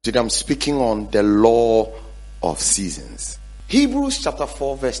Today I'm speaking on the law of seasons. Hebrews chapter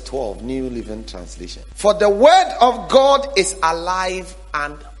 4 verse 12, New Living Translation. For the word of God is alive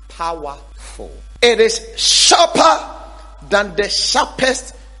and powerful. It is sharper than the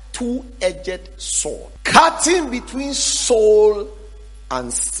sharpest two-edged sword, cutting between soul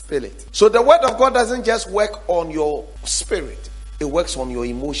and spirit. So the word of God doesn't just work on your spirit. It works on your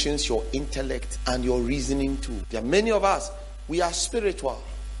emotions, your intellect, and your reasoning too. There are many of us, we are spiritual,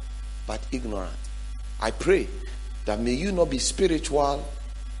 but ignorant. I pray that may you not be spiritual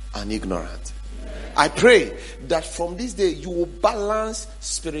and ignorant. I pray that from this day you will balance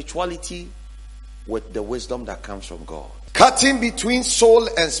spirituality with the wisdom that comes from God. Cutting between soul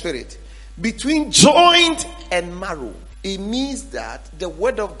and spirit, between joint and marrow. It means that the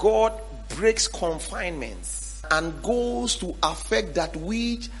word of God breaks confinements and goes to affect that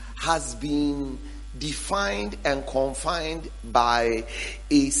which has been defined and confined by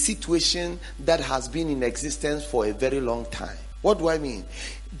a situation that has been in existence for a very long time. What do I mean?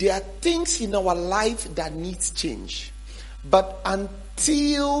 There are things in our life that needs change, but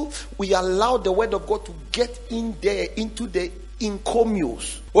until we allow the word of God to get in there into the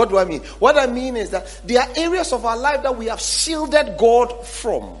encomiums. What do I mean? What I mean is that there are areas of our life that we have shielded God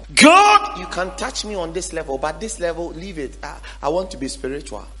from. God, you can touch me on this level, but this level, leave it. I want to be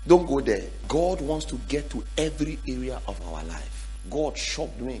spiritual. Don't go there. God wants to get to every area of our life. God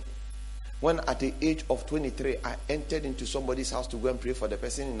shocked me when at the age of 23, I entered into somebody's house to go and pray for the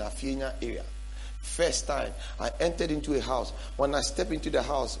person in Afienya area. First time I entered into a house. When I stepped into the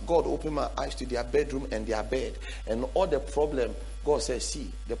house, God opened my eyes to their bedroom and their bed. And all the problem, God says,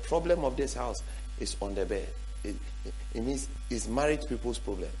 see, the problem of this house is on the bed. It means it's married people's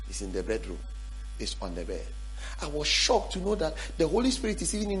problem. It's in the bedroom. It's on the bed. I was shocked to know that the Holy Spirit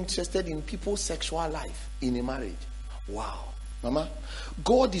is even interested in people's sexual life in a marriage. Wow. Mama,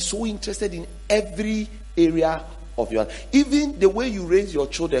 God is so interested in every area of your life. Even the way you raise your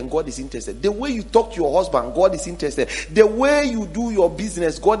children, God is interested. The way you talk to your husband, God is interested. The way you do your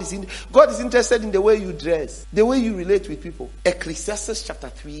business, God is interested in the way you dress, the way you relate with people. Ecclesiastes chapter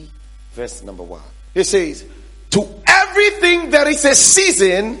 3 verse number 1. It says, to everything there is a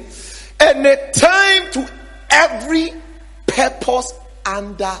season and a time to every purpose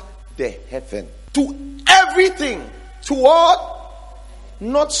under the heaven. To everything. To what?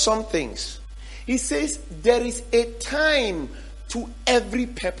 Not some things. He says there is a time to every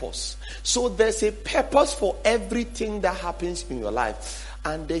purpose. So there's a purpose for everything that happens in your life.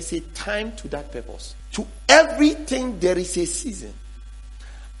 And there's a time to that purpose. To everything there is a season.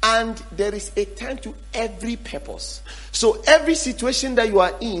 And there is a time to every purpose. So every situation that you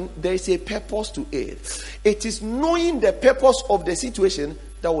are in, there is a purpose to it. It is knowing the purpose of the situation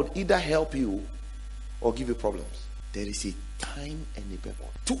that would either help you or give you problems. There is a time and a purpose.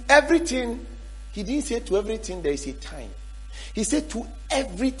 To everything, he didn't say to everything there is a time. He said to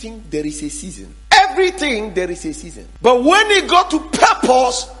everything there is a season. Everything there is a season. But when he got to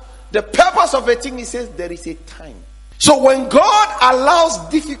purpose, the purpose of a thing, he says there is a time. So when God allows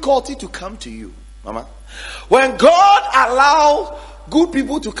difficulty to come to you, Mama, when God allows good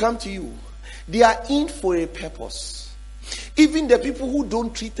people to come to you, they are in for a purpose. Even the people who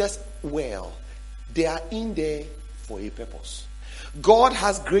don't treat us well, they are in there for a purpose. God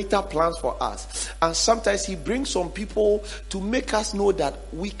has greater plans for us, and sometimes he brings some people to make us know that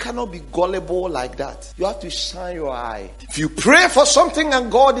we cannot be gullible like that. You have to shine your eye. If you pray for something and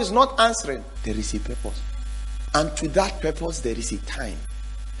God is not answering, there is a purpose, and to that purpose there is a time.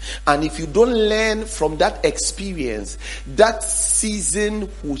 And if you don't learn from that experience, that season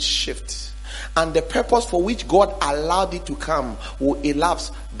will shift. And the purpose for which God allowed it to come will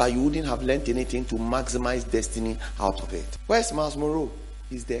elapse, but you wouldn't have learned anything to maximize destiny out of it. Where's Miles Monroe?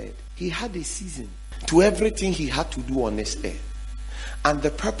 He's dead. He had a season to everything he had to do on this earth. And the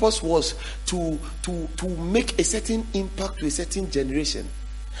purpose was to make a certain impact to a certain generation.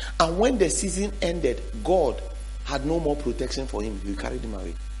 And when the season ended, God had no more protection for him. He carried him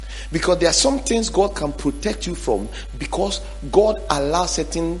away. Because there are some things God can protect you from, because God allows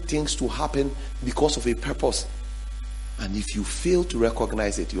certain things to happen because of a purpose. And if you fail to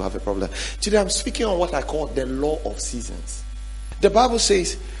recognize it, you have a problem. Today I'm speaking on what I call the law of seasons. The Bible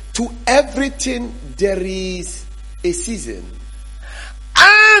says, to everything there is a season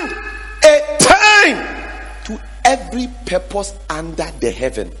and a time to every purpose under the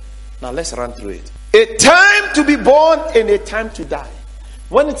heaven. Now let's run through it. A time to be born and a time to die.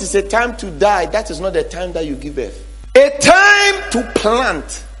 When it is a time to die, that is not the time that you give birth. A time to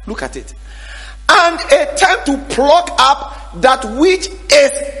plant. Look at it. And a time to pluck up that which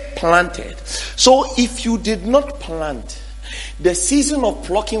is planted. So if you did not plant, The season of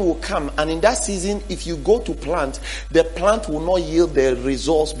plucking will come, and in that season, if you go to plant, the plant will not yield the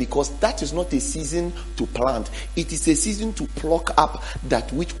results, because that is not a season to plant. It is a season to pluck up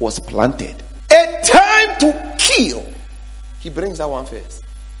that which was planted. A time to kill. He brings that one first,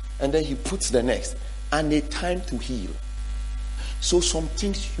 and then he puts the next. And a time to heal. So some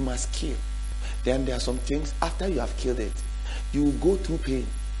things you must kill. Then there are some things after you have killed it, you will go through pain.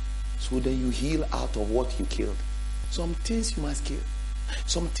 So then you heal out of what you killed. Some things you must kill.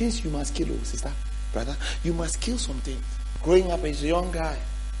 Some things you must kill, oh sister, brother. You must kill some things. Growing up as a young guy,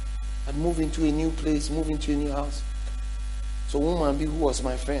 I'd move into a new place, move into a new house. So woman B, who was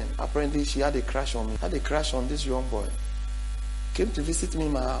my friend, apparently she had a crush on me. Had a crush on this young boy. Came to visit me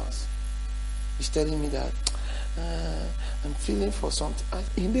in my house. He's telling me that I'm feeling for something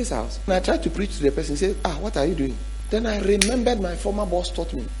in this house. And I tried to preach to the person. He said, what are you doing? Then I remembered my former boss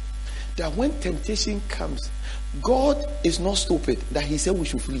taught me that when temptation comes, God is not stupid that he said we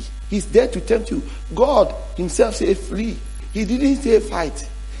should flee. He's there to tempt you. God himself said flee. He didn't say fight.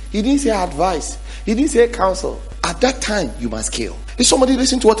 He didn't say advice. He didn't say counsel. At that time, you must kill. Is somebody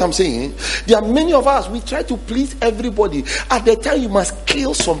listening to what I'm saying? There are many of us, we try to please everybody. At the time, you must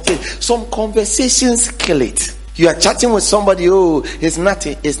kill something. Some conversations kill it. You are chatting with somebody, it's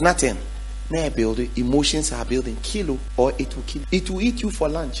nothing, it's nothing. Now building, emotions are building. Kill, or it will kill. It will eat you for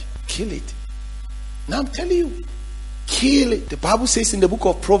lunch. Kill it. Now I'm telling you, kill it. The Bible says in the book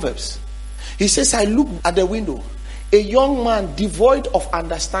of Proverbs, he says, I look at the window. A young man devoid of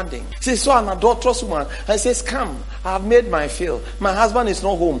understanding. He says, so an adulterous woman. And says, come, I have made my fill. My husband is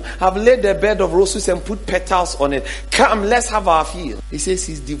not home. I've laid the bed of roses and put petals on it. Come, let's have our fill. He says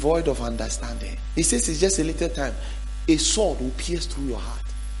he's devoid of understanding. He says it's just a little time. A sword will pierce through your heart.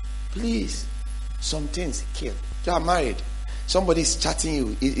 Please, some things kill. You are married. Somebody is chatting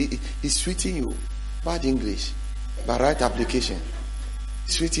you. He's tweeting you. Bad English, but right application.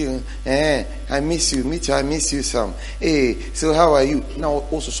 Sweetie, I miss you. Me too, I miss you some. Hey, so how are you? Now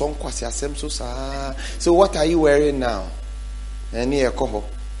also some kwasi asem so what are you wearing now?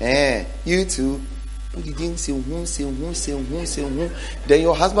 You too. You didn't say who. Then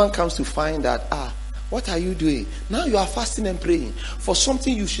your husband comes to find that what are you doing? Now you are fasting and praying for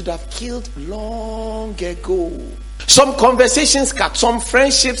something you should have killed long ago. Some conversations cut, some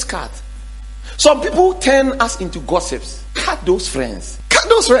friendships cut. Some people turn us into gossips. Cut those friends. Cut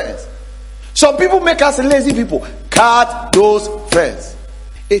those friends. Some people make us lazy people. Cut those friends.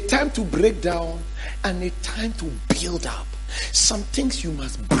 A time to break down and a time to build up. Some things you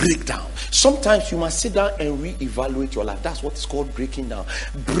must break down. Sometimes you must sit down and reevaluate your life. That's what is called breaking down.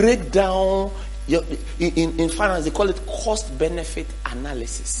 Break down. In finance, they call it cost-benefit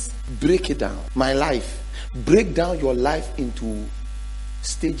analysis. Break it down. My life. Break down your life into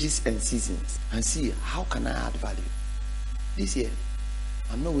stages and seasons and see how can I add value. This year,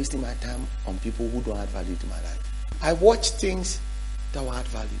 I'm not wasting my time on people who don't add value to my life. I watch things that will add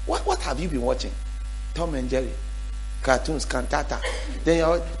value. What have you been watching? Tom and Jerry, cartoons, cantata.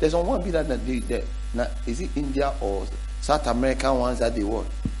 Then there's one bit that is it India or South American ones that they want?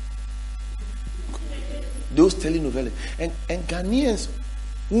 Those telenovelas. And Ghanaians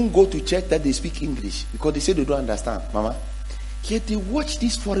won't go to church that they speak English because they say they don't understand, Mama. Yet they watch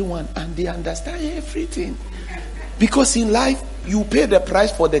this foreign one and they understand everything. Because in life, you pay the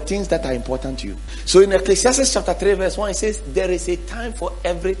price for the things that are important to you. So in Ecclesiastes chapter 3 verse 1, it says, there is a time for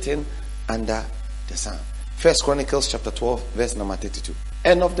everything under the sun. First Chronicles chapter 12 verse number 32.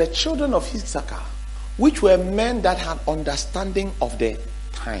 And of the children of Issachar, which were men that had understanding of the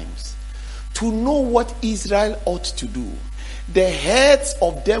times, to know what Israel ought to do. The heads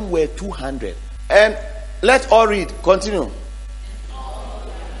of them were 200. And let's all read. Continue.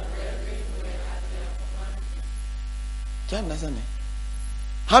 Do you understand it?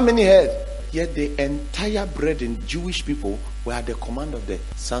 How many heads? Yet the entire brethren, Jewish people, were at the command of the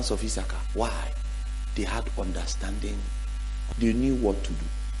sons of Issachar. Why? They had understanding. They knew what to do.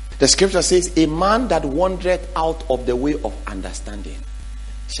 The scripture says, a man that wandereth out of the way of understanding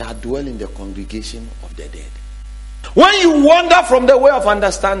shall dwell in the congregation of the dead. When you wander from the way of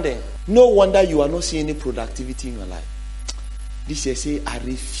understanding, no wonder you are not seeing any productivity in your life. This year say, I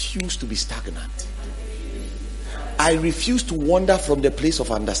refuse to be stagnant. I refuse to wander from the place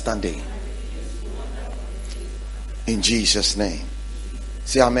of understanding. In Jesus' name.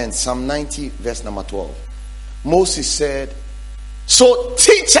 Say amen. Psalm 90 verse number 12. Moses said, so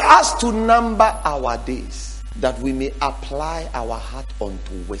teach us to number our days, that we may apply our heart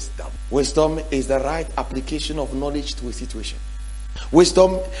unto wisdom. Wisdom is the right application of knowledge to a situation.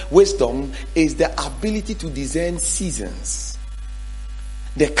 Wisdom is the ability to discern seasons,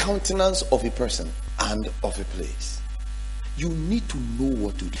 the countenance of a person and of a place. You need to know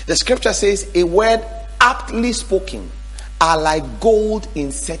what to do. The scripture says, a word aptly spoken are like gold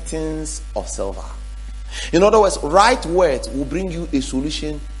in settings of silver. In other words, right words will bring you a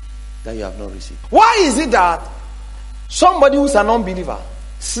solution that you have not received. Why is it that somebody who's an unbeliever,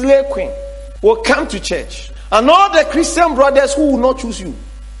 slave queen, will come to church, and all the Christian brothers who will not choose you,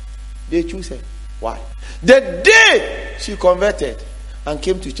 they choose her? Why? The day she converted and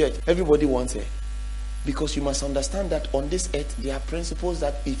came to church, everybody wants her. Because you must understand that on this earth, there are principles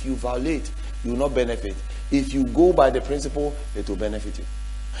that if you violate, you will not benefit. If you go by the principle, it will benefit you.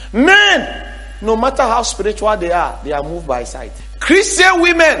 Men, no matter how spiritual they are moved by sight. Christian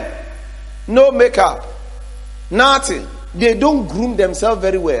women, no makeup, nothing. They don't groom themselves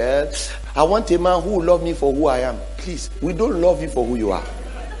very well. I want a man who will love me for who I am. Please, we don't love you for who you are.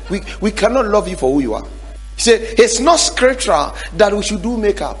 We cannot love you for who you are. Say, it's not scriptural that we should do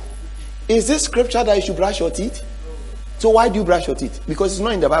makeup. Is this scripture that you should brush your teeth? So why do you brush your teeth? Because it's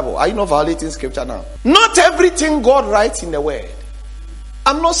not in the Bible. Are you not violating scripture now? Not everything God writes in the word.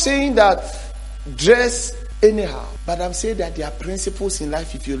 I'm not saying that dress anyhow, but I'm saying that there are principles in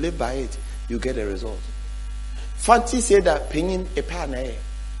life. If you live by it, you get a result. Fanti said that penyin epanae,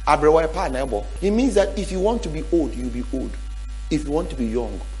 abrewa epanae. It means that if you want to be old, you'll be old. If you want to be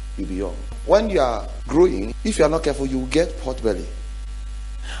young, you'll be young. When you are growing, if you are not careful, you will get pot belly.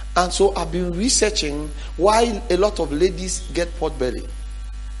 And so I've been researching why a lot of ladies get pot belly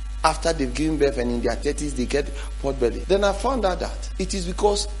after they've given birth, and in their 30s they get pot belly. Then I found out that it is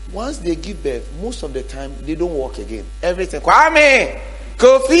because once they give birth, most of the time they don't walk again. Everything, Kwame,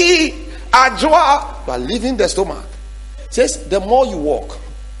 Kofi, Ajwa, you are leaving the stomach. It says the more you walk,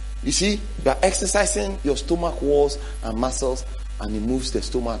 you see, you are exercising your stomach walls and muscles, and it moves the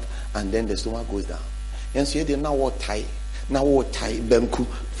stomach, and then the stomach goes down. And so they now what tie. Now what tie benku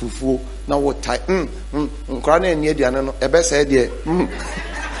fufu. Now what tie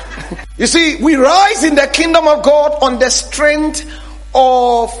You see, we rise in the kingdom of God on the strength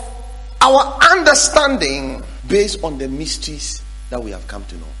of our understanding based on the mysteries that we have come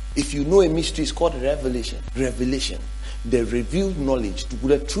to know. If you know a mystery, it's called revelation. Revelation, the revealed knowledge,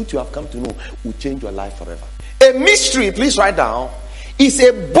 the truth you have come to know will change your life forever. A mystery, please write down, is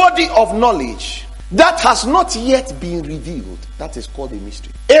a body of knowledge that has not yet been revealed. That is called a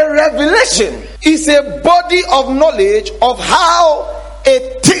mystery. A revelation is a body of knowledge of how a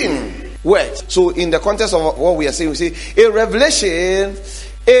thing works. So in the context of what we are saying, we say a revelation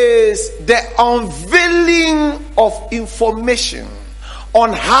is the unveiling of information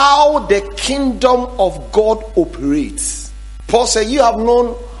on how the kingdom of God operates. Paul said, you have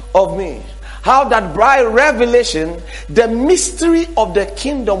known of me, how that by revelation the mystery of the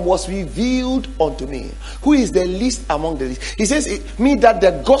kingdom was revealed unto me, who is the least among the least. He says, it means that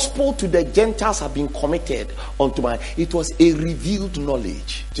the gospel to the Gentiles have been committed unto mine. It was a revealed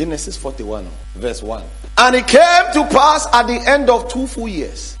knowledge. Genesis 41 verse 1. And it came to pass at the end of 2 full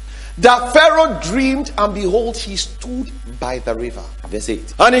years that Pharaoh dreamed, and behold, he stood by the river. Verse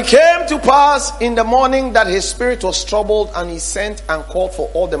 8. And it came to pass in the morning that his spirit was troubled, and he sent and called for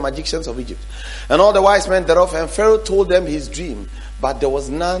all the magicians of Egypt and all the wise men thereof, and Pharaoh told them his dream, but there was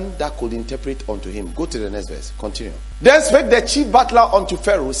none that could interpret unto him. Go to the next verse. Continue. Then spake the chief butler unto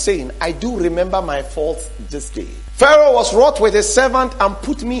Pharaoh, saying, I do remember my fault this day. Pharaoh was wroth with his servant, and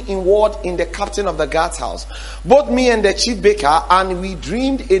put me in ward in the captain of the guard's house, both me and the chief baker, and we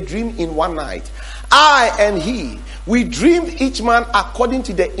dreamed a dream in one night, I and he. We dreamed each man according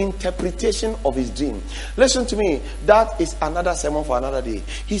to the interpretation of his dream. Listen to me, that is another sermon for another day.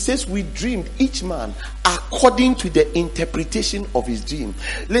 He says we dreamed each man according to the interpretation of his dream.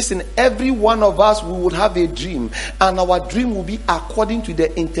 Listen, every one of us, we would have a dream, and our dream will be according to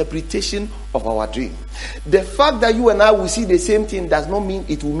the interpretation of our dream. The fact that you and I will see the same thing does not mean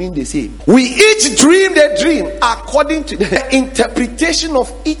it will mean the same. We each dreamed a dream according to the interpretation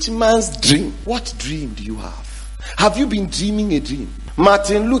of each man's dream. What dream do you have? Have you been dreaming a dream?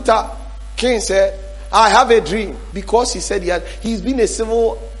 Martin Luther King said, I have a dream, because he said he's been a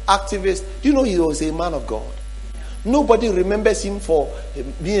civil activist. You know, he was a man of God. Nobody remembers him for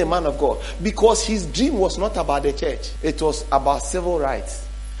being a man of God, because his dream was not about the church. It was about civil rights.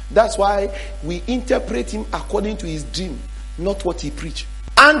 That's why we interpret him according to his dream, not what he preached.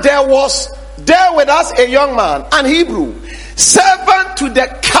 And there was there with us a young man, an Hebrew, servant to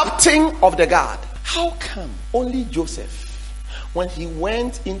the captain of the guard. How come only Joseph, when he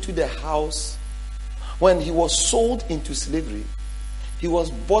went into the house, when he was sold into slavery, he was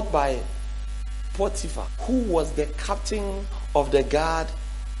bought by Potiphar, who was the captain of the guard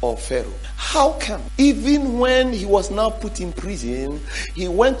of Pharaoh? How come even when he was now put in prison, he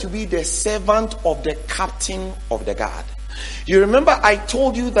went to be the servant of the captain of the guard? You remember I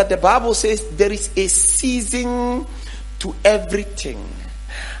told you that the Bible says there is a season to everything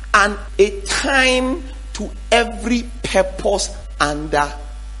and a time to every purpose under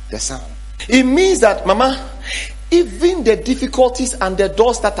the sun. It means that, Mama, even the difficulties and the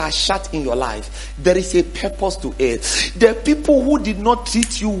doors that are shut in your life, there is a purpose to it. The people who did not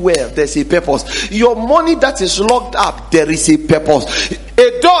treat you well, there's a purpose. Your money that is locked up, there is a purpose.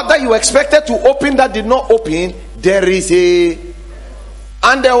 A door that you expected to open that did not open, there is a...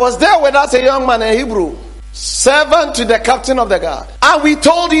 And there was there with us a young man, a Hebrew, servant to the captain of the guard. And we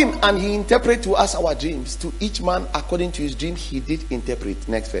told him, and he interpreted to us our dreams. To each man according to his dream, he did interpret.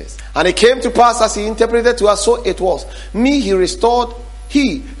 Next verse. And it came to pass as he interpreted to us, so it was. Me he restored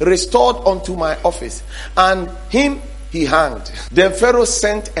unto my office, and him he hanged. Then Pharaoh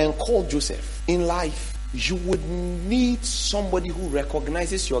sent and called Joseph. In life, you would need somebody who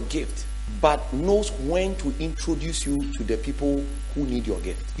recognizes your gift, but knows when to introduce you to the people who need your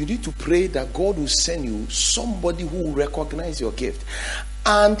gift. You need to pray that God will send you somebody who will recognize your gift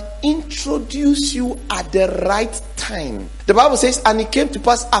and introduce you at the right time. The Bible says, and it came to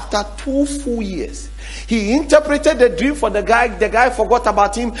pass after 2 full years. He interpreted the dream for the guy forgot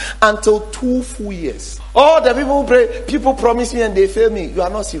about him until 2 full years. All the people who pray, people promise me and they fail me. You are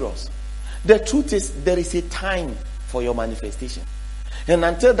not serious. The truth is, there is a time for your manifestation. And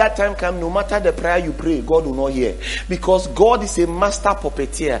until that time comes, no matter the prayer you pray, God will not hear. Because God is a master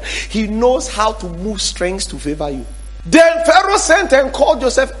puppeteer. He knows how to move strings to favor you. Then Pharaoh sent and called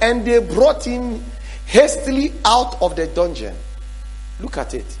Joseph, and they brought him hastily out of the dungeon. Look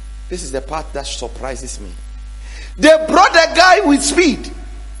at it. This is the part that surprises me. They brought the guy with speed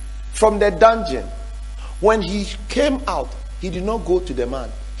from the dungeon. When he came out, he did not go to the man.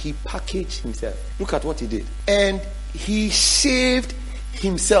 He packaged himself. Look at what he did. And he shaved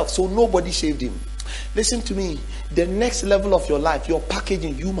himself, so nobody shaved him. Listen to me. The next level of your life, your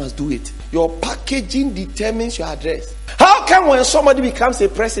packaging, you must do it. Your packaging determines your address. How come when somebody becomes a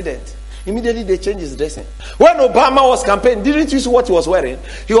president, immediately they change his dressing? When Obama was campaigning, didn't you see what he was wearing?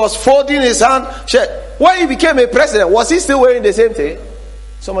 He was folding his hand shirt. When he became a president, was he still wearing the same thing?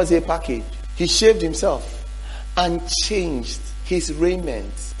 Someone say package. He shaved himself and changed his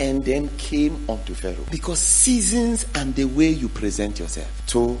raiment and then came unto Pharaoh. Because seasons and the way you present yourself.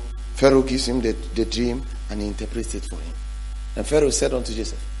 So Pharaoh gives him the dream and he interprets it for him. And Pharaoh said unto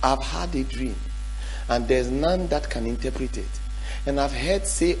Joseph, I've had a dream, and there's none that can interpret it. And I've heard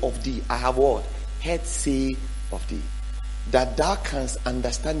say of thee, I have what? Heard say of thee, that thou canst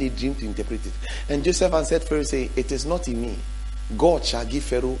understand a dream to interpret it. And Joseph answered Pharaoh, saying, it is not in me. God shall give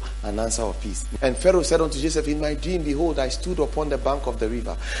Pharaoh an answer of peace. And Pharaoh said unto Joseph, in my dream, behold, I stood upon the bank of the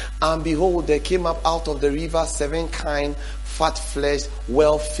river, and behold, there came up out of the river 7 kine, fat-fleshed,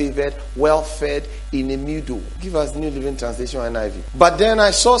 well-favored, well-fed, in a meadow. Give us New Living Translation and NIV. But then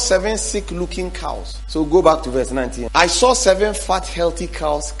I saw 7 sick-looking cows. So go back to verse 19. I saw 7 fat, healthy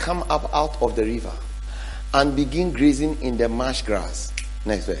cows come up out of the river and begin grazing in the marsh grass.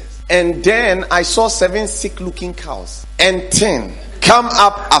 Next verse. And then I saw 7 sick-looking cows, and 10 come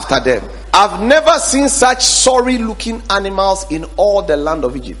up after them. I've never seen such sorry-looking animals in all the land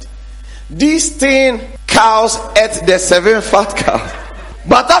of Egypt. These 10 cows ate the 7 fat cows.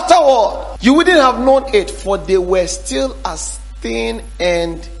 But afterward, you wouldn't have known it, for they were still as thin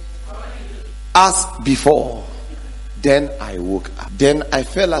and as before. Then I woke up. Then I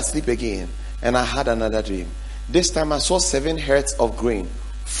fell asleep again, and I had another dream. This time I saw 7 heads of grain,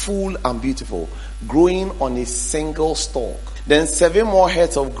 full and beautiful, growing on a single stalk. Then 7 more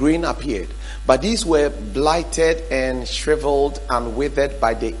heads of grain appeared, but these were blighted and shriveled and withered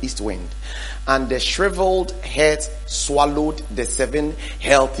by the east wind. And the shriveled heads swallowed the 7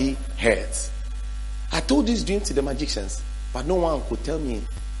 healthy heads. I told this dream to the magicians, but no one could tell me.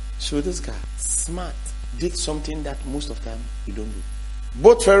 So this guy, smart, did something that most of the time you don't do.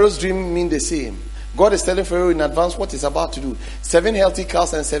 Both Pharaoh's dream mean the same. God is telling Pharaoh in advance what he's about to do. 7 healthy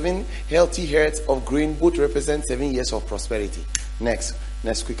cows and 7 healthy herds of grain both represent 7 years of prosperity. Next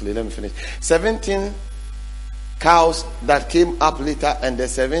quickly, let me finish. 17 cows that came up later and the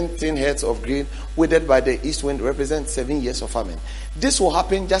 17 heads of grain withered by the east wind represent 7 years of famine. This will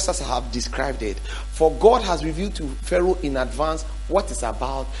happen just as I have described it. For God has revealed to Pharaoh in advance what he's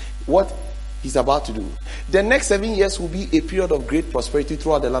about to do. The next 7 years will be a period of great prosperity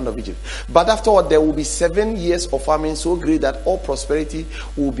throughout the land of Egypt. But afterward, there will be 7 years of famine so great that all prosperity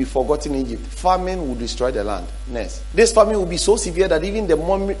will be forgotten in Egypt. Famine will destroy the land. Next. This famine will be so severe that even the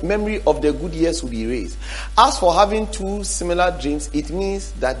memory of the good years will be erased. As for having 2 similar dreams, it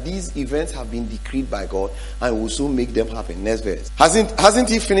means that these events have been decreed by God and will soon make them happen. Next verse. Hasn't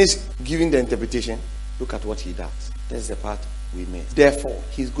he finished giving the interpretation? Look at what he does. That's the part we missed. Therefore,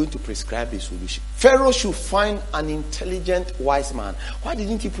 he's going to prescribe a solution. Pharaoh should find an intelligent, wise man. Why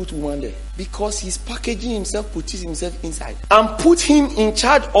didn't he put woman there? Because he's packaging himself, putting himself inside, and put him in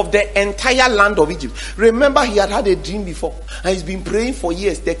charge of the entire land of Egypt. Remember, he had a dream before, and he's been praying for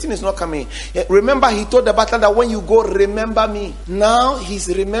years. The thing is not coming. Remember, he told the battle that when you go, remember me. Now he's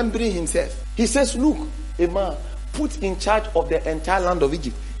remembering himself. He says, look, a man put in charge of the entire land of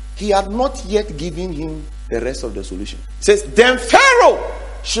Egypt. He had not yet given him the rest of the solution. It says, then Pharaoh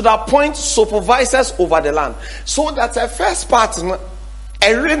should appoint supervisors over the land. So that's a first part,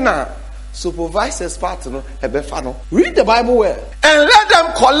 arena supervisors part, read the Bible well. And let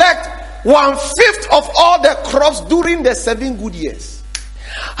them collect 1/5 of all the crops during the 7 good years.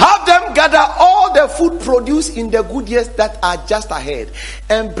 Have them gather all the food produced in the good years that are just ahead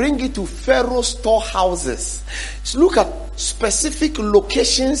and bring it to Pharaoh's storehouses. So look at specific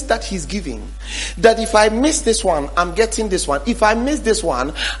locations that he's giving. That if I miss this one, I'm getting this one. If I miss this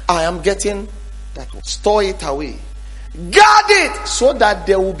one, I am getting that one. Store it away. Guard it so that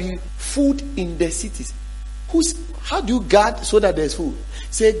there will be food in the cities. How do you guard so that there's food?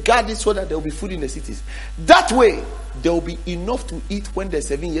 Say, guard it so that there will be food in the cities. That way, there will be enough to eat when the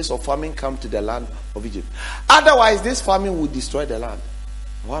 7 years of famine come to the land of Egypt. Otherwise, this famine will destroy the land.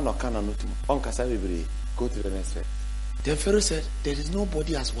 Go to the next verse. Then Pharaoh said, there is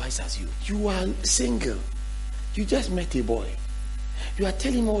nobody as wise as you. You are single. You just met a boy. You are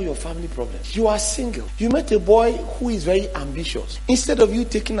telling all your family problems. You are single. You met a boy who is very ambitious. Instead of you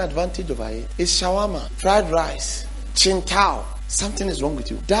taking advantage of it, it's shawarma, fried rice, chin tao. Something is wrong with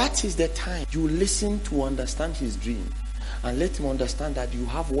you. That is the time you listen to understand his dream and let him understand that you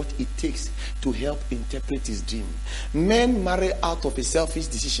have what it takes to help interpret his dream. Men marry out of a selfish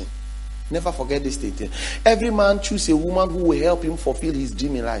decision. Never forget this statement. Every man choose a woman who will help him fulfill his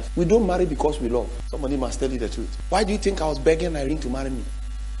dream in life. We don't marry because we love. Somebody must tell you the truth. Why do you think I was begging Irene to marry me?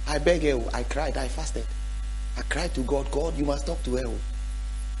 I begged her. I cried. I fasted. I cried to God. God, you must talk to her.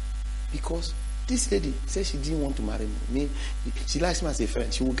 Because this lady said she didn't want to marry me. She likes me as a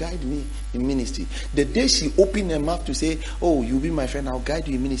friend. She will guide me in ministry. The day she opened her mouth to say, oh, you'll be my friend, I'll guide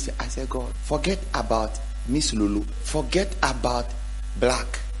you in ministry. I said, God, forget about Miss Lulu. Forget about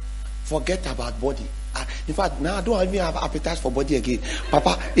black. Forget about body. In fact, now I don't even have appetite for body again.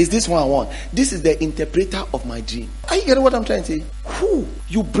 Papa, is this one I want? This is the interpreter of my dream. Are you getting what I'm trying to say? Who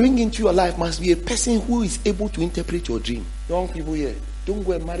you bring into your life must be a person who is able to interpret your dream. Young people here, don't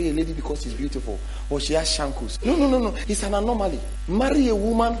go and marry a lady because she's beautiful or she has shankles. No. It's an anomaly. Marry a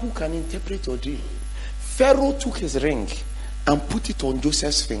woman who can interpret your dream. Pharaoh took his ring and put it on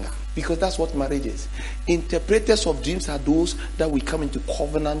Joseph's finger. Because that's what marriage is. Interpreters of dreams are those that we come into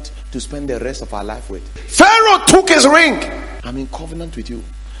covenant to spend the rest of our life with. Pharaoh took his ring. I'm in covenant with you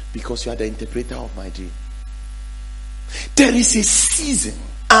because you are the interpreter of my dream. There is a season,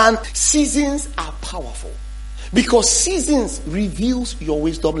 and seasons are powerful because seasons reveals your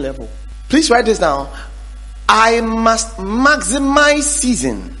wisdom level. Please write this down. I must maximize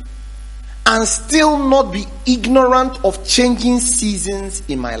season and still not be ignorant of changing seasons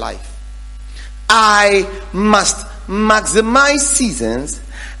in my life. I must maximize seasons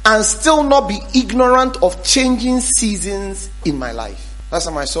and still not be ignorant of changing seasons in my life. Last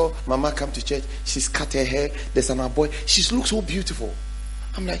time I saw Mama come to church, she's cut her hair, there's an boy, she looks so beautiful.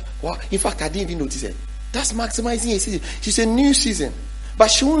 I'm like, wow. In fact, I didn't even notice it. That's maximizing a season. She's a new season,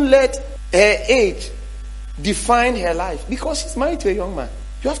 but she won't let her age define her life because she's married to a young man.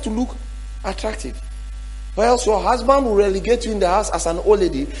 You have to look attractive, or else your husband will relegate you in the house as an old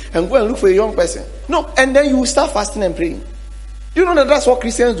lady and go and look for a young person. No, and then you will start fasting and praying. You know that that's what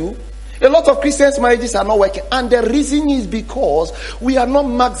Christians do. A lot of Christians' marriages are not working, and the reason is because we are not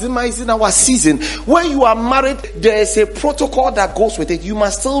maximizing our season. When you are married, there is a protocol that goes with it. You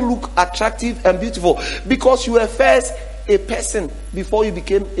must still look attractive and beautiful because you were first a person before you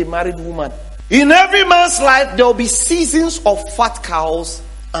became a married woman. In every man's life, there will be seasons of fat cows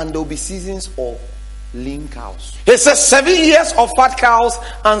and there will be seasons of lean cows. It says 7 years of fat cows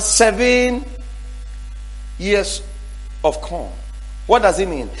and 7 years of corn. What does it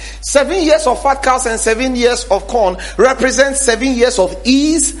mean? 7 years of fat cows and 7 years of corn represent 7 years of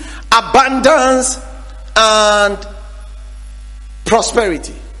ease, abundance, and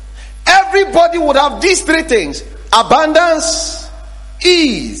prosperity. Everybody would have these 3 things: abundance,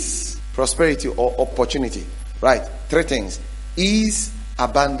 ease, prosperity, or opportunity. Right? 3 things: ease,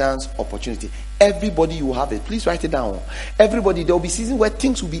 abundance, opportunity. Everybody, you have it. Please write it down. Everybody, there will be season where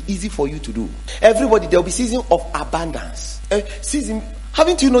things will be easy for you to do. Everybody, there will be season of abundance. Season.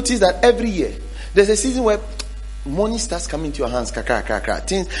 Haven't you noticed that every year there's a season where money starts coming to your hands?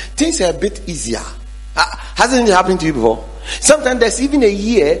 Things are a bit easier. Hasn't it happened to you before? Sometimes there's even a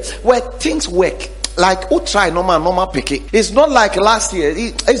year where things work. Like, try normal pick it. It's not like last year.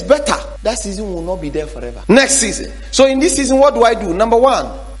 It's better. That season will not be there forever. Next season. So in this season, what do? Number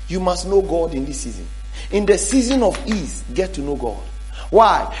one, you must know God in this season. In the season of ease, get to know God.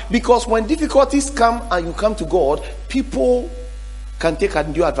 Why? Because when difficulties come and you come to God, people can take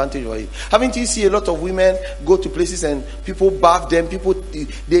undue advantage of it. Haven't you seen a lot of women go to places and people bath them,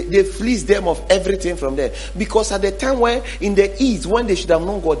 they fleece them of everything from there? Because at the time where in the east, when they should have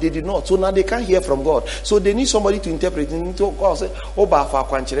known God, they did not. So now they can't hear from God. So they need somebody to interpret. And God say,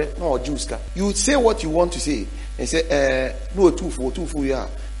 no, Jews. You say what you want to say and say, no, two, yeah.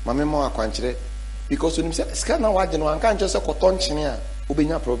 Because when you say, scan what I can't just say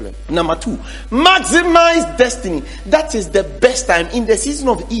problem. Number two, maximize destiny. That is the best time in the season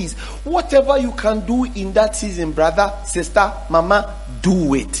of ease. Whatever you can do in that season, brother, sister, mama,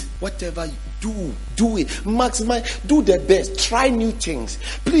 do it. Whatever you do it. Maximize, do the best. Try new things.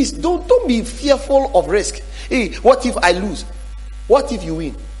 Please don't be fearful of risk. Hey, what if I lose? What if you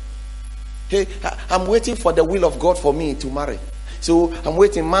win? Hey, I'm waiting for the will of God for me to marry. So I'm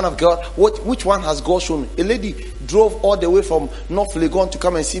waiting, man of God. Which one has God shown me? A lady drove all the way from North Legon to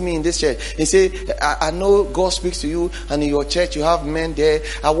come and see me in this church. He said, I know God speaks to you, and in your church you have men there.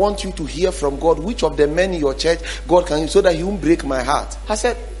 I want you to hear from God. Which of the men in your church God can use so that He won't break my heart? I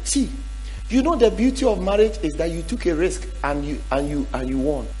said, see, you know the beauty of marriage is that you took a risk and you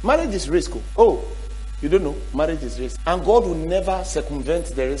won. Marriage is risk. Oh. You don't know, marriage is risk. And God will never circumvent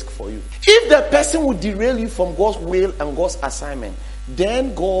the risk for you. If the person will derail you from God's will and God's assignment,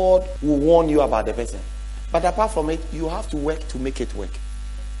 then God will warn you about the person. But apart from it, you have to work to make it work.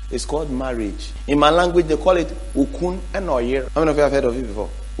 It's called marriage. In my language, they call it Okun and Oyer. How many of you have heard of it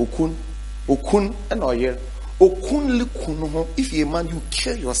before? Okun and Oyer. Okun likuno. If you're a man, you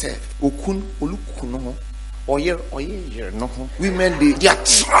kill yourself. Okun olukuno. Oyer no. Women, they are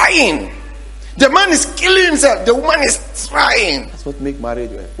trying. The man is killing himself. The woman is trying. That's what makes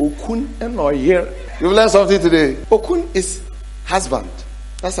marriage work. Okun and Oyer. You've learned something today. Okun is husband.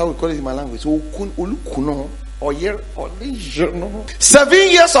 That's how we call it in my language. Okun olukuno. Oyer.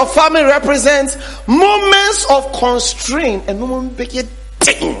 7 years of famine represents moments of constraint and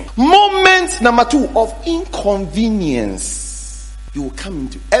moments number 2 of inconvenience. You will come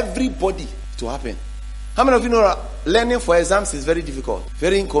into everybody to happen. How many of you know that learning for exams is very difficult,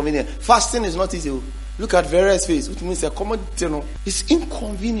 very inconvenient? Fasting is not easy. Look at various face, which means a commodity. It's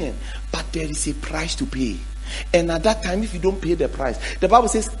inconvenient, but there is a price to pay. And at that time, if you don't pay the price, the Bible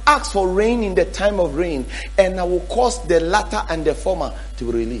says, ask for rain in the time of rain, and I will cause the latter and the former to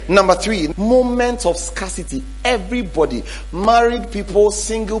be released. Number 3, moments of scarcity. Everybody, married people,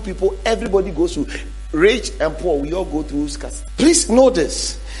 single people, everybody goes through. Rich and poor, we all go through scarcity. Please know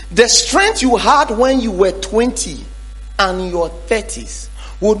this. The strength you had when you were 20 and in your 30s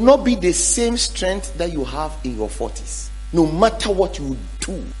would not be the same strength that you have in your 40s. No matter what you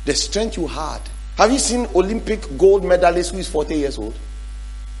do, the strength you had. Have you seen Olympic gold medalist who is 40 years old?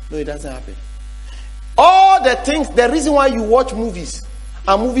 No, it doesn't happen. All the things, the reason why you watch movies,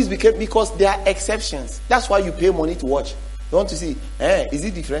 and movies became because there are exceptions. That's why you pay money to watch. You want to see, is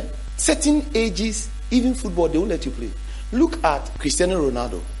it different? Certain ages, even football, they won't let you play. Look at Cristiano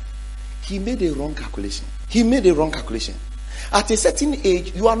Ronaldo. He made a wrong calculation. At a certain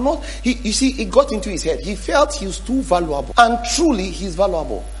age, you are not, you see, it got into his head. He felt he was too valuable. And truly, he's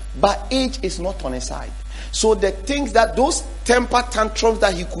valuable. But age is not on his side. So the things that, those temper tantrums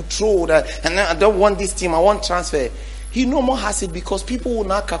that he could throw, and I don't want this team, I want transfer. He no more has it because people will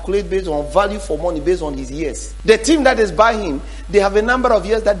now calculate based on value for money, based on his years. The team that is by him, they have a number of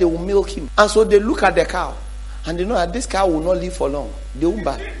years that they will milk him. And so they look at the cow. And they know that this cow will not live for long. They won't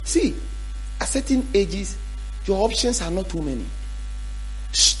buy. See, at certain ages, your options are not too many.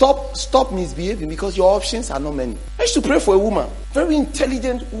 Stop misbehaving because your options are not many. I used to pray for a woman, very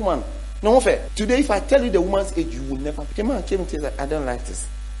intelligent woman. No fair. Today, if I tell you the woman's age, you will never. The man came and said, I don't like this.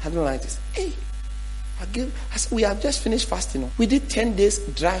 Hey, we have just finished fasting. We did 10 days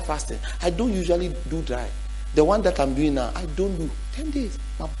dry fasting. I don't usually do dry. The one that I'm doing now, I don't do 10 days.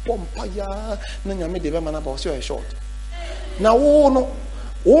 My short. Now,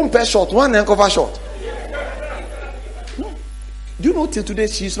 one pair short, one and cover short. No. Do you know till today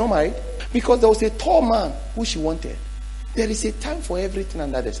she's not married? Because there was a tall man who she wanted. There is a time for everything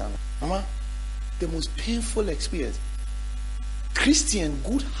under the sun. Mama, the most painful experience. Christian,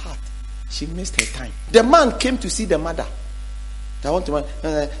 good heart. She missed her time. The man came to see the mother. The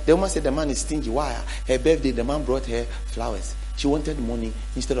woman said the man is stingy. Why? Her birthday, the man brought her flowers. She wanted money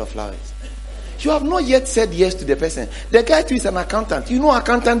instead of flowers. You have not yet said yes to the person. The guy too is an accountant. You know,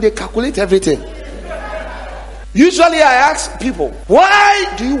 accountant, they calculate everything. Usually I ask people,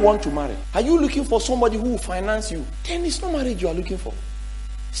 why do you want to marry? Are you looking for somebody who will finance you? Then it's not marriage you are looking for.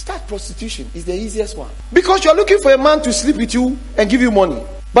 Start prostitution is the easiest one. Because you're looking for a man to sleep with you and give you money.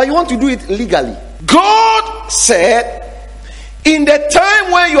 But you want to do it legally. God said, in the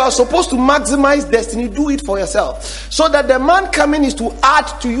time when you are supposed to maximize destiny, do it for yourself. So that the man coming is to add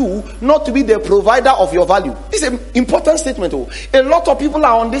to you, not to be the provider of your value. It's an important statement. A lot of people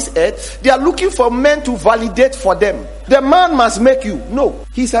are on this earth. They are looking for men to validate for them. The man must make you. No,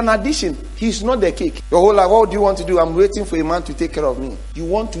 he's an addition. He's not the cake. Your whole life, what do you want to do? I'm waiting for a man to take care of me. You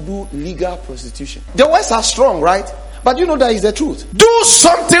want to do legal prostitution. The words are strong, right? But you know that is the truth. Do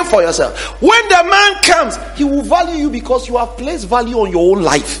something for yourself. When the man comes, he will value you because you have placed value on your own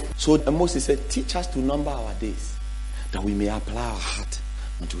life. So Moses said, teach us to number our days, that we may apply our heart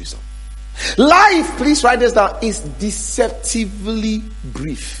unto wisdom. Life, please write this down, is deceptively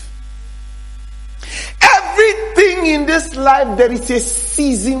brief. Everything in this life, there is a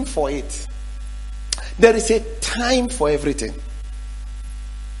season for it. There is a time for everything.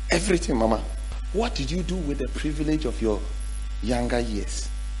 Everything, mama. What did you do with the privilege of your younger years?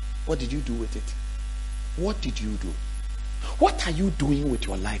 What did you do with it? What did you do? What are you doing with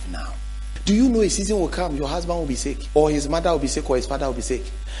your life now? Do you know a season will come, your husband will be sick, or his mother will be sick, or his father will be sick,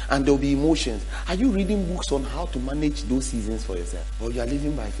 and there will be emotions? Are you reading books on how to manage those seasons for yourself, or you are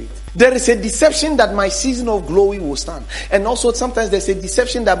living by faith? There is a deception that my season of glory will stand, and also sometimes there's a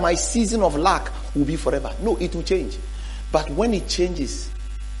deception that my season of lack will be forever. No, it will change. But when it changes,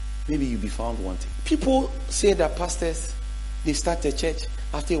 maybe you'll be found wanting. People say that pastors, they start a church.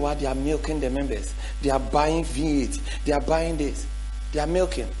 After a while, they are milking the members. They are buying V8. They are buying this. They are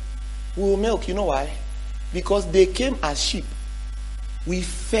milking. We will milk. You know why? Because they came as sheep. We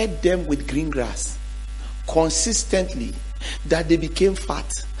fed them with green grass consistently, that they became fat.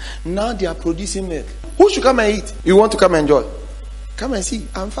 Now they are producing milk. Who should come and eat? You want to come and enjoy? Come and see.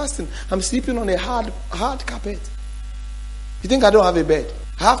 I'm fasting. I'm sleeping on a hard carpet. You think I don't have a bed?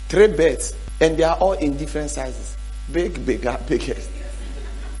 I have 3 beds, and they are all in different sizes. Big, bigger, biggest.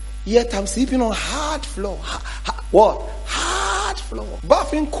 Yet I'm sleeping on hard floor. What? Hard floor.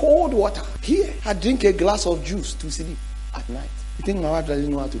 Bathing cold water. Here, I drink a glass of juice to sleep at night. You think my wife doesn't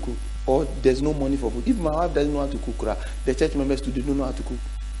know how to cook? Or there's no money for food? If my wife doesn't know how to cook, the church members too, they don't know how to cook.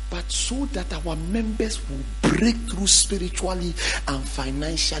 But so that our members will break through spiritually and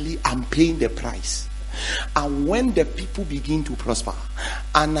financially, I'm paying the price. And when the people begin to prosper,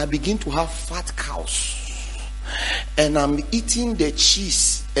 and I begin to have fat cows, and I'm eating the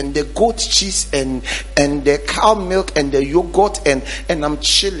cheese and the goat cheese and the cow milk and the yogurt, and I'm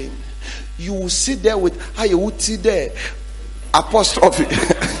chilling, you will sit there with Ayuti there, apostrophe,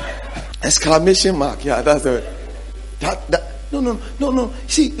 exclamation mark. Yeah, that's it. No.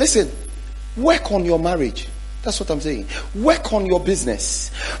 See, listen, work on your marriage. That's what I'm saying. Work on your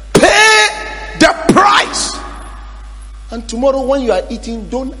business. Pay the price. And tomorrow when you are eating,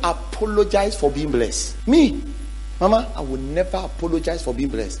 don't apologize for being blessed. Me, Mama, I will never apologize for being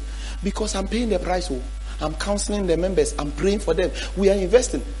blessed, because I'm paying the price. I'm counseling the members. I'm praying for them. We are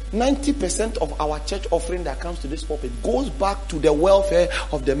investing. 90% of our church offering that comes to this pulpit goes back to the welfare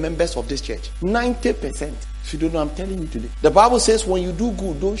of the members of this church. 90%. If you don't know, I'm telling you today. The Bible says when you do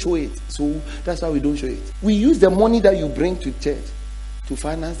good, don't show it. So that's why we don't show it. We use the money that you bring to church to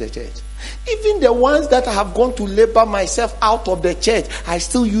finance the church. Even the ones that I have gone to labor myself out of the church, I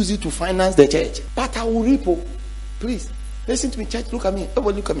still use it to finance the church. But I will reap. Please, listen to me, church. Look at me.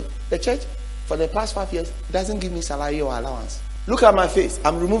 Everybody look at me. The church, for the past 5 years, doesn't give me salary or allowance. Look at my face.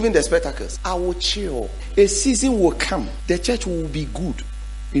 I'm removing the spectacles. I will chill. A season will come. The church will be good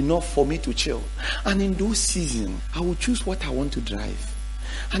enough for me to chill. And in those seasons, I will choose what I want to drive.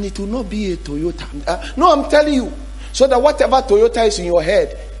 And it will not be a Toyota. No, I'm telling you. So that whatever Toyota is in your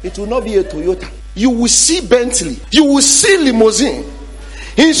head, it will not be a Toyota. You will see Bentley. You will see limousine.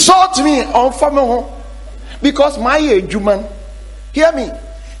 Insult me on family. Because my human, hear me,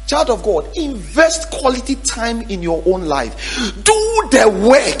 child of God, invest quality time in your own life. Do the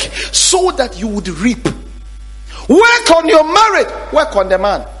work so that you would reap. Work on your marriage. Work on the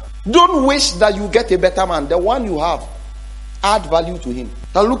man. Don't wish that you get a better man. The one you have, add value to him.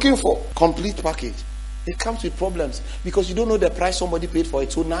 They're looking for complete package. It comes with problems because you don't know the price somebody paid for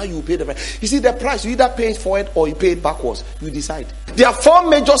it. So now you pay the price. You see, the price, you either pay for it or you pay it backwards. You decide. There are 4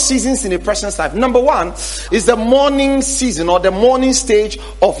 major seasons in a person's life. Number 1 is the morning season, or the morning stage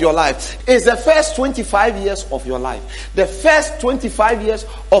of your life. It's the first 25 years of your life. The first 25 years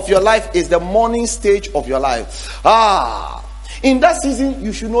of your life is the morning stage of your life. In that season,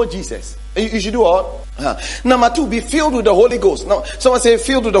 you should know Jesus. You should do what? Number 2, be filled with the Holy Ghost. Now, someone say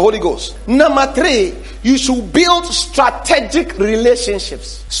filled with the Holy Ghost. Number 3, you should build strategic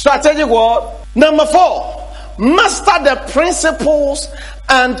relationships. Strategic what? Number 4, master the principles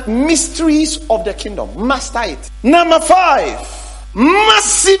and mysteries of the kingdom. Master it. Number 5,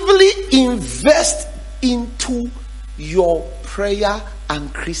 massively invest into your prayer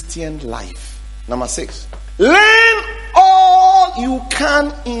and Christian life. Number 6, learn all you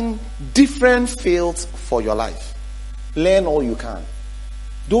can in different fields for your life. Learn all you can.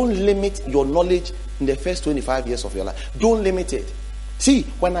 Don't limit your knowledge in the first 25 years of your life. Don't limit it. See,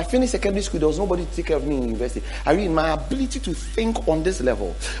 when I finished secondary school, there was nobody to take care of me in university. I mean, my ability to think on this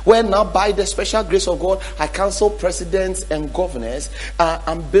level, where now by the special grace of God, I counsel presidents and governors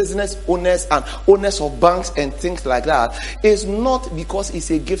and business owners and owners of banks and things like that, is not because it's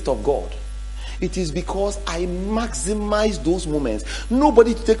a gift of God. It is because I maximize those moments.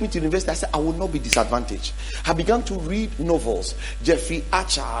 Nobody to take me to university. I said I will not be disadvantaged. I began to read novels. Jeffrey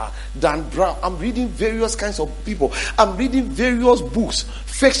Archer, Dan Brown. I'm reading various kinds of people. I'm reading various books.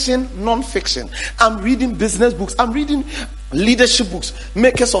 Fiction, non-fiction. I'm reading business books. I'm reading leadership books,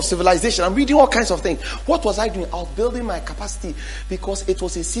 makers of civilization. I'm reading all kinds of things. What was I doing? I was building my capacity because it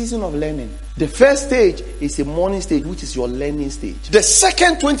was a season of learning. The first stage is a morning stage, which is your learning stage. The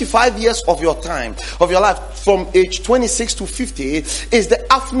second 25 years of your time, of your life, from age 26 to 50, is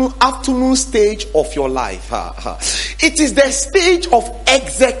the afternoon stage of your life. It is the stage of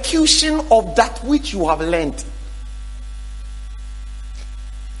execution of that which you have learned.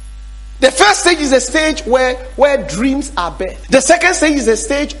 The first stage is a stage where dreams are birthed. The second stage is a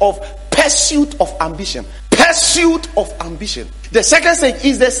stage of pursuit of ambition. Pursuit of ambition. The second stage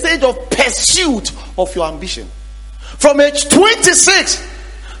is the stage of pursuit of your ambition. From age 26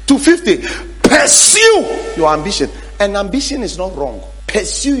 to 50, pursue your ambition. And ambition is not wrong.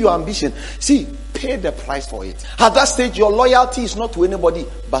 Pursue your ambition. See, pay the price for it. At that stage, your loyalty is not to anybody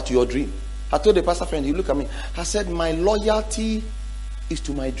but to your dream. I told the pastor friend, he looked at me. I said, my loyalty is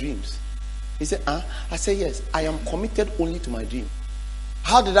to my dreams. He said, I said, yes, I am committed only to my dream.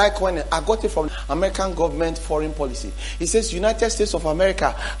 How did I coin it? I got it from American government foreign policy. It says United States of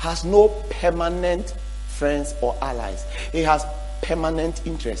America has no permanent friends or allies. It has permanent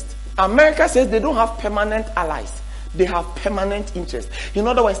interest. America says they don't have permanent allies. They have permanent interest. In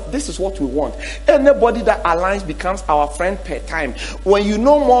other words, this is what we want. Anybody that aligns becomes our friend per time. When you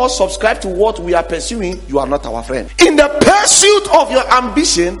no more subscribe to what we are pursuing, you are not our friend. In the pursuit of your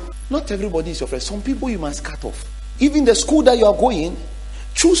ambition, not everybody is your friend. Some people you must cut off. Even the school that you are going,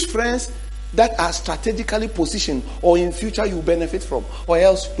 choose friends that are strategically positioned or in future you benefit from, or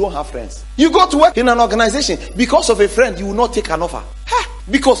else you don't have friends. You go to work in an organization, because of a friend, you will not take an offer.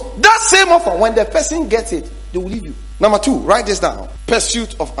 Because that same offer, when the person gets it, they will leave you. Number 2, write this down.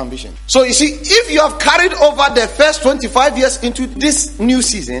 Pursuit of ambition. So you see, if you have carried over the first 25 years into this new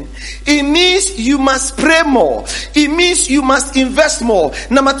season, it means you must pray more. It means you must invest more.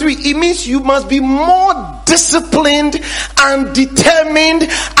 Number 3, it means you must be more disciplined and determined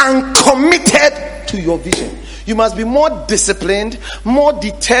and committed to your vision. You must be more disciplined, more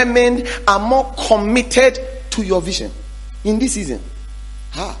determined, and more committed to your vision in this season.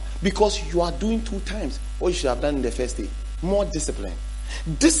 Because you are doing 2 times what you should have done in the first day. More discipline.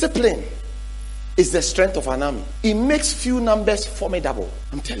 Discipline is the strength of an army. It makes few numbers formidable.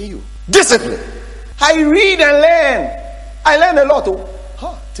 I'm telling you. Discipline. I read and learn. I learn a lot.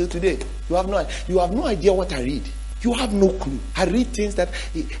 Till today. You have no idea what I read. You have no clue. I read things that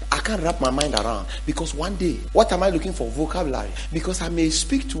I can't wrap my mind around. Because one day, what am I looking for? Vocabulary. Because I may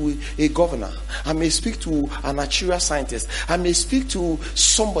speak to a governor. I may speak to an actuarial scientist. I may speak to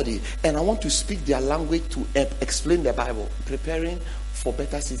somebody. And I want to speak their language to explain the Bible. Preparing for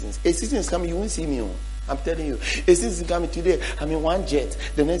better seasons. A season is coming, you won't see me. I'm telling you. A season is coming today. I'm in one jet.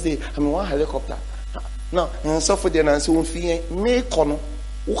 The next day, I'm in one helicopter. Now, so for the answer, me kono.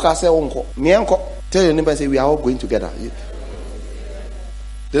 Tell your neighbor and say, we are all going together.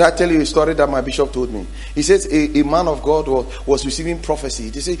 Did I tell you a story that my bishop told me? He says a man of God was receiving prophecy.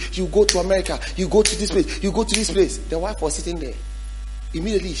 They say, you go to America, you go to this place, you go to this place. The wife was sitting there.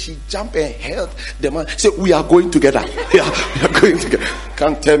 Immediately she jumped and held the man. Said, we are going together. Yeah, we are going together.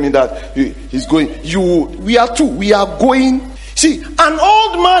 Can't tell me that he's going. We are two. We are going. See, an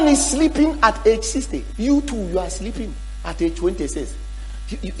old man is sleeping at age 60. You too, you are sleeping at age 26.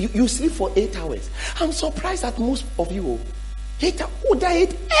 You sleep for 8 hours. I'm surprised at most of you. 8 hours.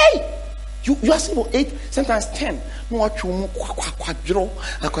 Hey! You are still 8, sometimes 10. At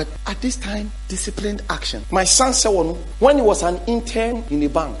this time, disciplined action. My son said when he was an intern in a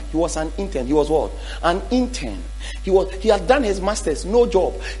bank, he was an intern. He was what? An intern. He had done his master's, no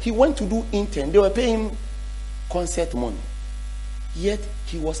job. He went to do intern. They were paying him concert money. Yet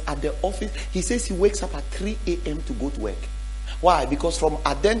he was at the office. He says he wakes up at 3 a.m. to go to work. Why? Because from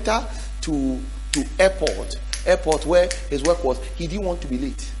Adenta to airport where his work was, he didn't want to be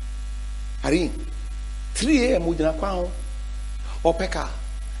late. 3 a.m. or Pekka.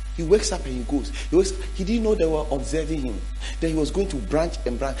 He wakes up and he goes. He didn't know they were observing him. Then he was going to branch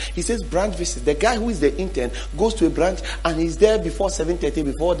and branch. He says branch visit. The guy who is the intern goes to a branch and he's there before 7:30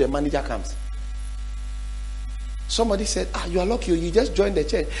 before the manager comes. Somebody said, you are lucky. You just joined the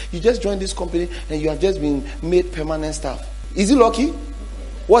church. You just joined this company and you have just been made permanent staff. Is he lucky?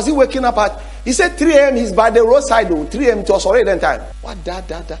 Was he waking up at? He said 3 a.m. He's by the roadside. 3 a.m. it was already that time. What that?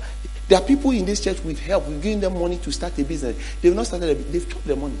 There are people in this church with help. We're giving them money to start a business. They've not started. They've chopped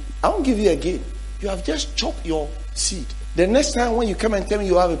the money. I won't give you again. You have just chopped your seed. The next time when you come and tell me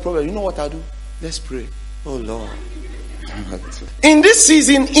you have a problem, you know what I'll do? Let's pray. Oh Lord. In this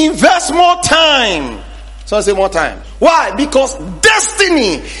season, invest more time. So say more time. Why? Because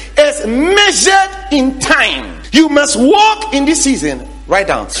destiny is measured in time. You must walk in this season. Write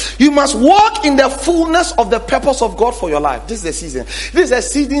down. You must walk in the fullness of the purpose of God for your life. This is the season. This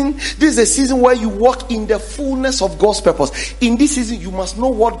is a season where you walk in the fullness of God's purpose. In this season, you must know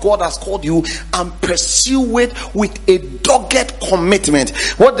what God has called you and pursue it with a dogged commitment.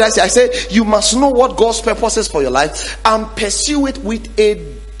 What did I say? I said you must know what God's purpose is for your life and pursue it with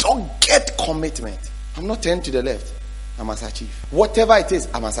a dogged commitment. I'm not turning to the left. I must achieve. Whatever it is,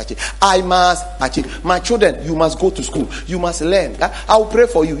 I must achieve. I must achieve. My children, you must go to school. You must learn. I will pray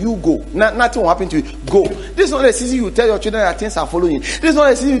for you. You go. Nothing will happen to you. Go. This is not the season you tell your children that things are following you. This is not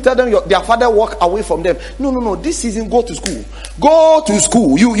the season you tell them their father walk away from them. No. This season, go to school. Go to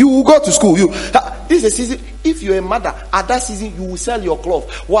school. You go to school. This is a season. If you're a mother, at that season, you will sell your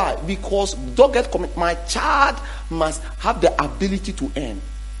cloth. Why? Because dogged commitment. My child must have the ability to earn.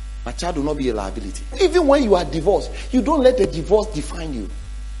 My child will not be a liability. Even when you are divorced, you don't let the divorce define you.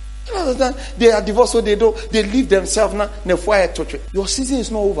 You understand? They are divorced, so they leave themselves now. Your season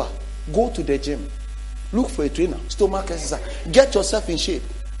is not over. Go to the gym. Look for a trainer. Stomach exercise. Get yourself in shape.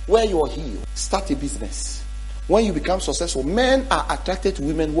 Wear your heel. Start a business. When you become successful, men are attracted to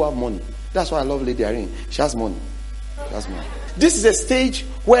women who have money. That's why I love Lady Irene. She has money. This is a stage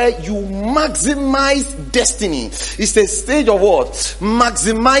where you maximize destiny. It's a stage of what?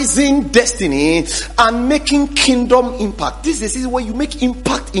 Maximizing destiny and making kingdom impact. This is a season where you make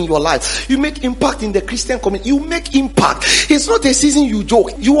impact in your life. You make impact in the Christian community. You make impact. It's not a season you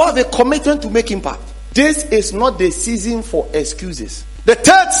joke. You have a commitment to make impact. This is not the season for excuses. The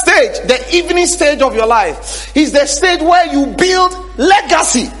third stage, the evening stage of your life, is the stage where you build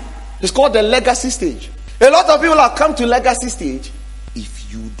legacy. It's called the legacy stage. A lot of people have come to legacy stage.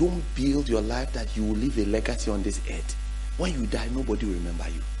 If you don't build your life that you will leave a legacy on this earth, when you die, nobody will remember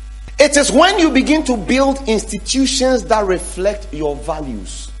you. It is when you begin to build institutions that reflect your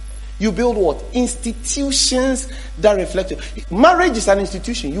values. You build what? Institutions that reflect you. Marriage is an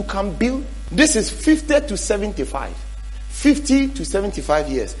institution. You can build. This is 50 to 75. 50 to 75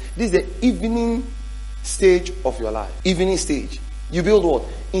 years. This is the evening stage of your life. Evening stage. You build what?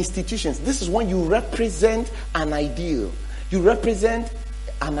 Institutions. This is when you represent an ideal. You represent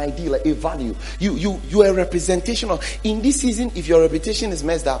an ideal, a value. You are a representation of. In this season, if your reputation is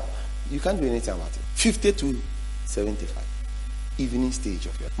messed up, you can't do anything about it. 50 to 75. Evening stage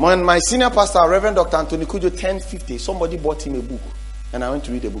of your life. When my senior pastor, Reverend Dr. Anthony Kujo, turned 50, somebody bought him a book. And I went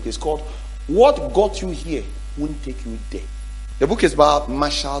to read the book. It's called What Got You Here Won't Take You There. The book is by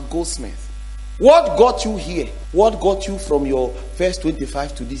Marshall Goldsmith. What got you here? What got you from your first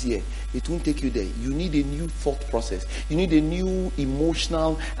 25 to this year? It won't take you there. You need a new thought process. You need a new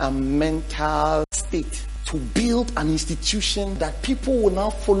emotional and mental state to build an institution that people will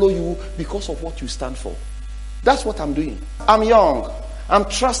now follow you because of what you stand for. That's what I'm doing. I'm young. I'm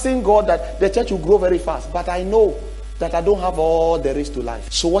trusting God that the church will grow very fast. But I know that I don't have all there is to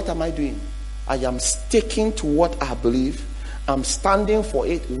life. So what am I doing? I am sticking to what I believe. I'm standing for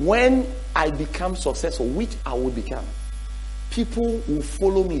it. When I become successful, which I will become, people will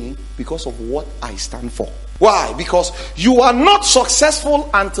follow me because of what I stand for. Why? Because you are not successful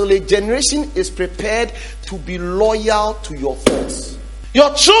until a generation is prepared to be loyal to your thoughts.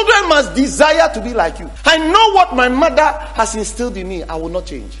 Your children must desire to be like you. I know what my mother has instilled in me. I will not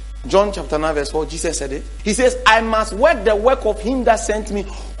change. John chapter 9 verse 4, Jesus said it. He says, I must work the work of him that sent me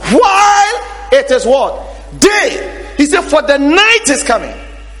while it is what? Day. He said, for the night is coming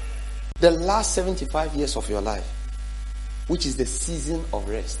The last 75 years of your life, which is the season of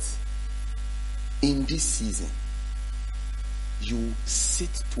rest, in this season, you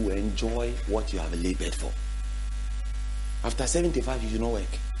sit to enjoy what you have labored for. After 75, you do not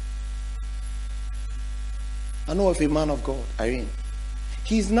work. I know of a man of God, Irene.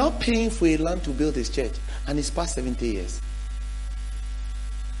 He's now paying for a land to build his church, and it's past 70 years.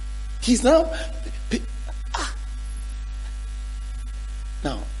 He's now...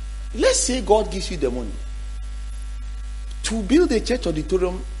 Now, let's say God gives you the money. To build a church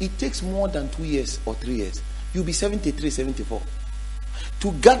auditorium, it takes more than 2 years or 3 years. You'll be 73, 74.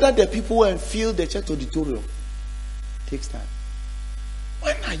 To gather the people and fill the church auditorium takes time.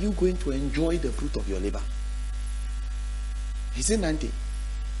 When are you going to enjoy the fruit of your labor? He said 90.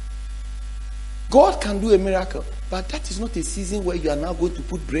 God can do a miracle, but that is not a season where you are now going to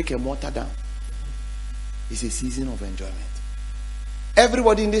put brick and mortar down. It's a season of enjoyment.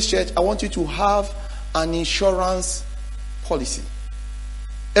 Everybody in this church, I want you to have an insurance policy.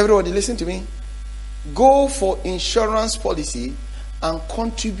 Everybody, listen to me. Go for insurance policy and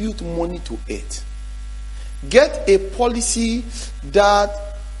contribute money to it. Get a policy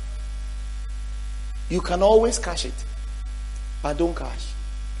that you can always cash it, but don't cash.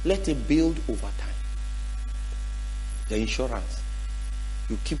 Let it build over time. The insurance.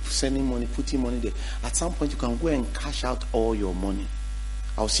 You keep sending money, putting money there. At some point, you can go and cash out all your money.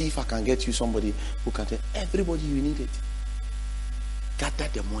 I'll see if I can get you somebody who can tell everybody you need it. Gather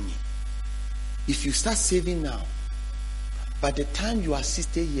the money. If you start saving now, by the time you are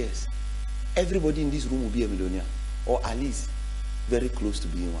 60 years, everybody in this room will be a millionaire, or at least very close to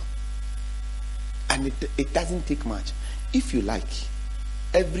being one. And it doesn't take much. If you like,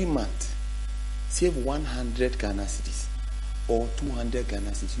 every month, save 100 Ghana cedis or 200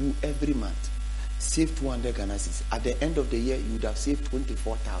 Ghana cedis. You every month save 200 Ghana cedis. At the end of the year, you would have saved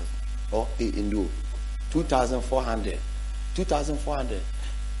 24,000 or 2,400. 2,400.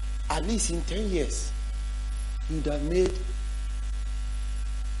 At least in 10 years, you would have made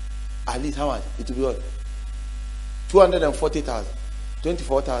at least how much? It will be what? 240,000.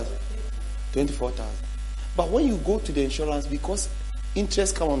 24,000. 24,000. But when you go to the insurance, because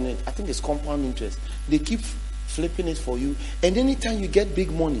interest come on it, I think it's compound interest, they keep flipping it for you. And anytime you get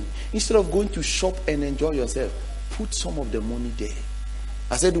big money, instead of going to shop and enjoy yourself, put some of the money there.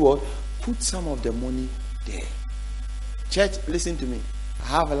 I said what? Put some of the money there. Church, listen to me. I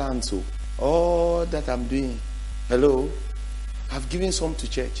have a land, so all that I'm doing, hello, I've given some to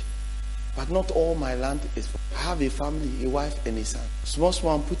church. But not all my land is for. I have a family, a wife and a son. Small,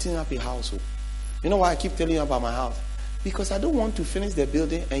 I'm putting up a household. You know why I keep telling you about my house? Because I don't want to finish the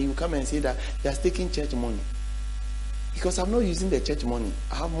building and you come and say that you're taking church money. Because I'm not using the church money.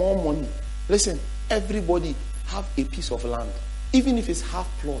 I have more money. Listen, everybody have a piece of land. Even if it's half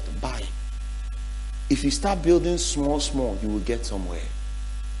plot, buy. If you start building small, you will get somewhere.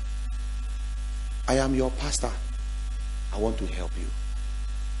 I am your pastor. I want to help you.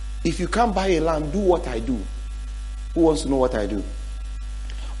 If you can't buy a land, do what I do. Who wants to know what I do?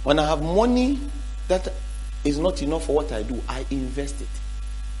 When I have money that is not enough for what I do, I invest it.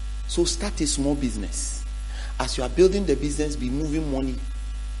 So start a small business. As you are building the business, be moving money.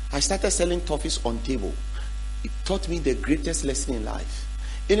 I started selling toffees on table. It taught me the greatest lesson in life.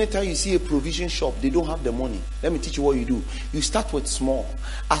 Anytime you see a provision shop, they don't have the money. Let me teach you what you do. You start with small.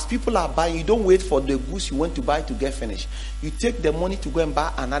 As people are buying, you don't wait for the goods you went to buy to get finished. You take the money to go and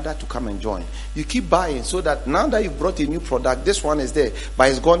buy another to come and join. You keep buying so that now that you've brought a new product, this one is there, but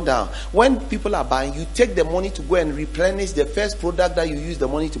it's gone down. When people are buying, you take the money to go and replenish the first product that you use the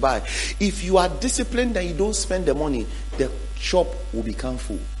money to buy. If you are disciplined and you don't spend the money, the shop will become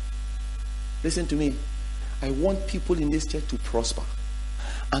full. Listen to me. I want people in this church to prosper.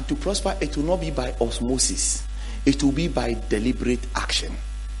 And to prosper, it will not be by osmosis. It will be by deliberate action.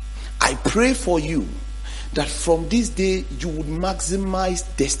 I pray for you that from this day you would maximize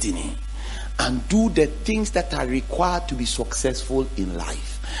destiny and do the things that are required to be successful in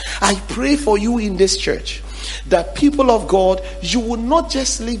life. I pray for you in this church that, people of God, you would not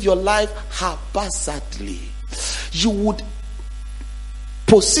just live your life haphazardly. You would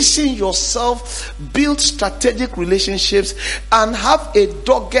position yourself, build strategic relationships, and have a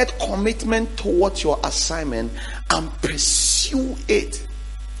dogged commitment towards your assignment and pursue it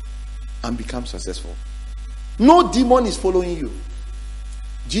and become successful. No demon is following you.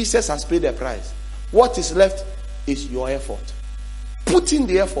 Jesus has paid the price. What is left is your effort. Put in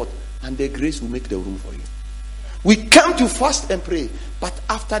the effort and the grace will make the room for you. We come to fast and pray, but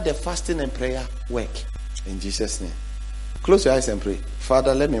after the fasting and prayer, work. In Jesus' name. Close your eyes and pray.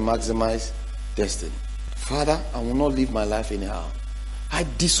 Father, let me maximize destiny. Father, I will not live my life anyhow. I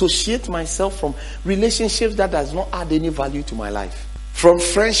dissociate myself from relationships that does not add any value to my life. From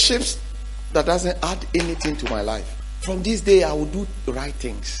friendships that doesn't add anything to my life. From this day, I will do the right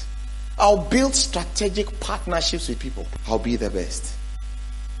things. I'll build strategic partnerships with people. I'll be the best.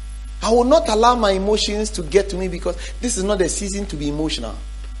 I will not allow my emotions to get to me, because this is not a season to be emotional.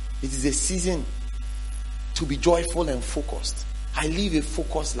 It is a season to be joyful and focused. I live a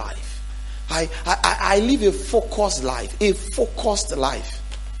focused life. I live a focused life. A focused life.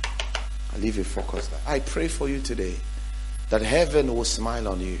 I live a focused life. I pray for you today that heaven will smile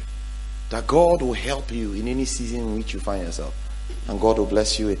on you. That God will help you in any season in which you find yourself. And God will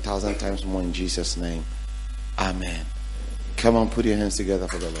bless you 1,000 times more in Jesus' name. Amen. Come on, put your hands together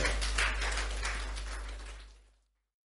for the Lord.